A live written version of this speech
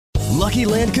Lucky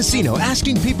Land Casino,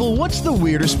 asking people, what's the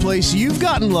weirdest place you've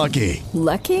gotten lucky?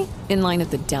 Lucky? In line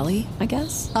at the deli, I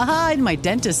guess? Aha, in my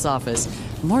dentist's office.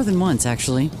 More than once,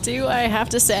 actually. Do I have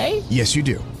to say? Yes, you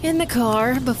do. In the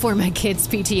car before my kids'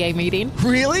 PTA meeting.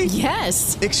 Really?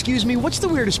 Yes. Excuse me, what's the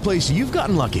weirdest place you've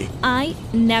gotten lucky? I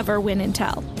never win and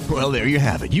tell. Well, there you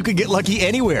have it. You can get lucky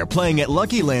anywhere, playing at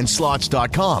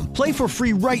LuckyLandSlots.com. Play for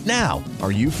free right now.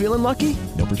 Are you feeling lucky?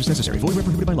 No purchase necessary. Void where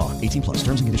prohibited by law. 18 plus.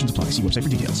 Terms and conditions apply. See website for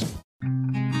details.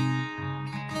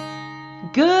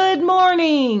 Good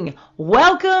morning.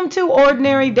 Welcome to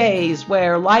Ordinary Days,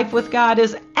 where life with God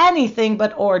is anything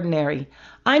but ordinary.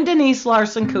 I'm Denise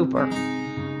Larson Cooper.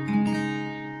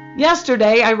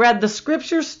 Yesterday, I read the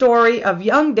scripture story of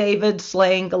young David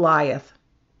slaying Goliath.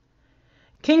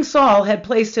 King Saul had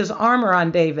placed his armor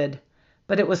on David,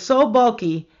 but it was so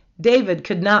bulky, David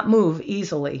could not move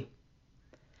easily.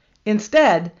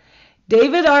 Instead,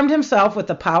 David armed himself with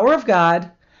the power of God,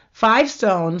 5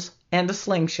 stones, and a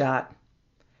slingshot.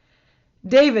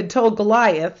 David told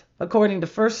Goliath, according to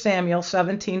 1 Samuel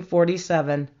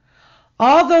 17:47,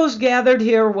 "All those gathered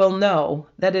here will know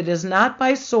that it is not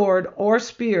by sword or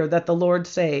spear that the Lord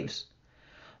saves.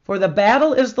 For the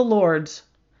battle is the Lord's,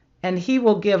 and he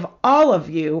will give all of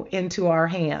you into our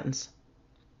hands."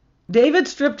 David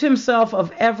stripped himself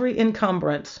of every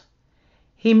encumbrance.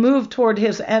 He moved toward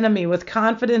his enemy with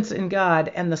confidence in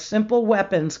God and the simple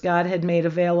weapons God had made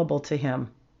available to him.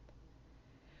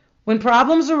 When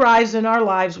problems arise in our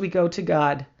lives, we go to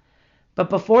God.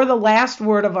 But before the last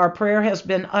word of our prayer has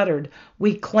been uttered,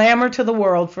 we clamor to the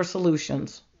world for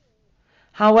solutions.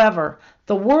 However,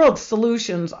 the world's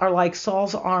solutions are like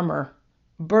Saul's armor,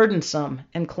 burdensome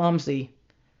and clumsy.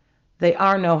 They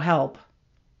are no help.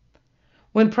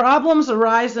 When problems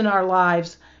arise in our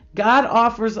lives, God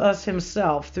offers us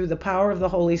himself through the power of the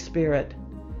Holy Spirit.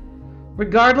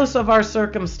 Regardless of our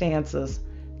circumstances,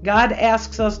 God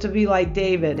asks us to be like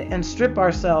David and strip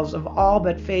ourselves of all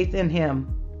but faith in him.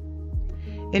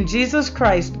 In Jesus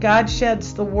Christ, God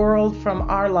sheds the world from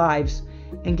our lives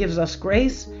and gives us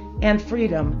grace and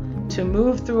freedom to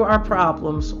move through our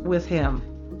problems with him.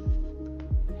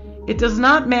 It does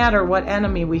not matter what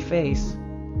enemy we face.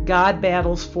 God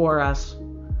battles for us.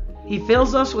 He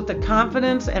fills us with the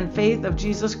confidence and faith of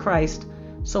Jesus Christ,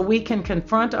 so we can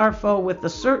confront our foe with the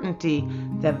certainty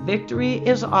that victory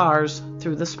is ours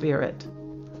through the Spirit.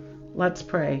 Let's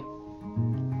pray.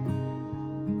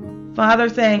 Father,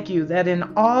 thank you that in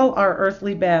all our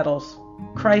earthly battles,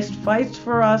 Christ fights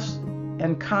for us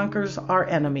and conquers our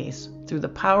enemies through the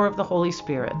power of the Holy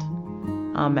Spirit.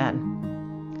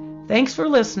 Amen. Thanks for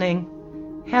listening.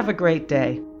 Have a great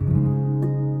day.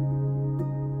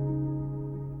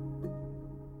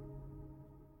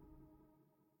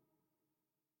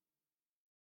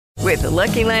 With the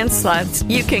Lucky Land Slots,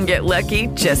 you can get lucky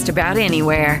just about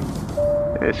anywhere.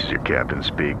 This is your captain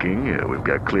speaking. We've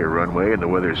got clear runway and the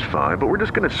weather's fine, but we're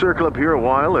just going to circle up here a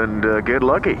while and get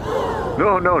lucky.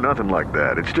 No, nothing like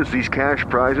that. It's just these cash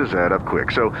prizes add up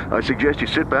quick. So I suggest you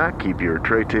sit back, keep your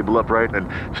tray table upright, and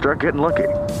start getting lucky.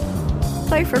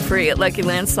 Play for free at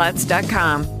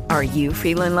LuckyLandSlots.com. Are you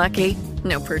feeling lucky?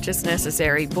 No purchase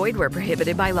necessary. Void where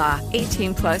prohibited by law.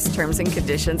 18 plus terms and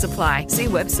conditions apply. See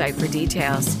website for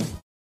details.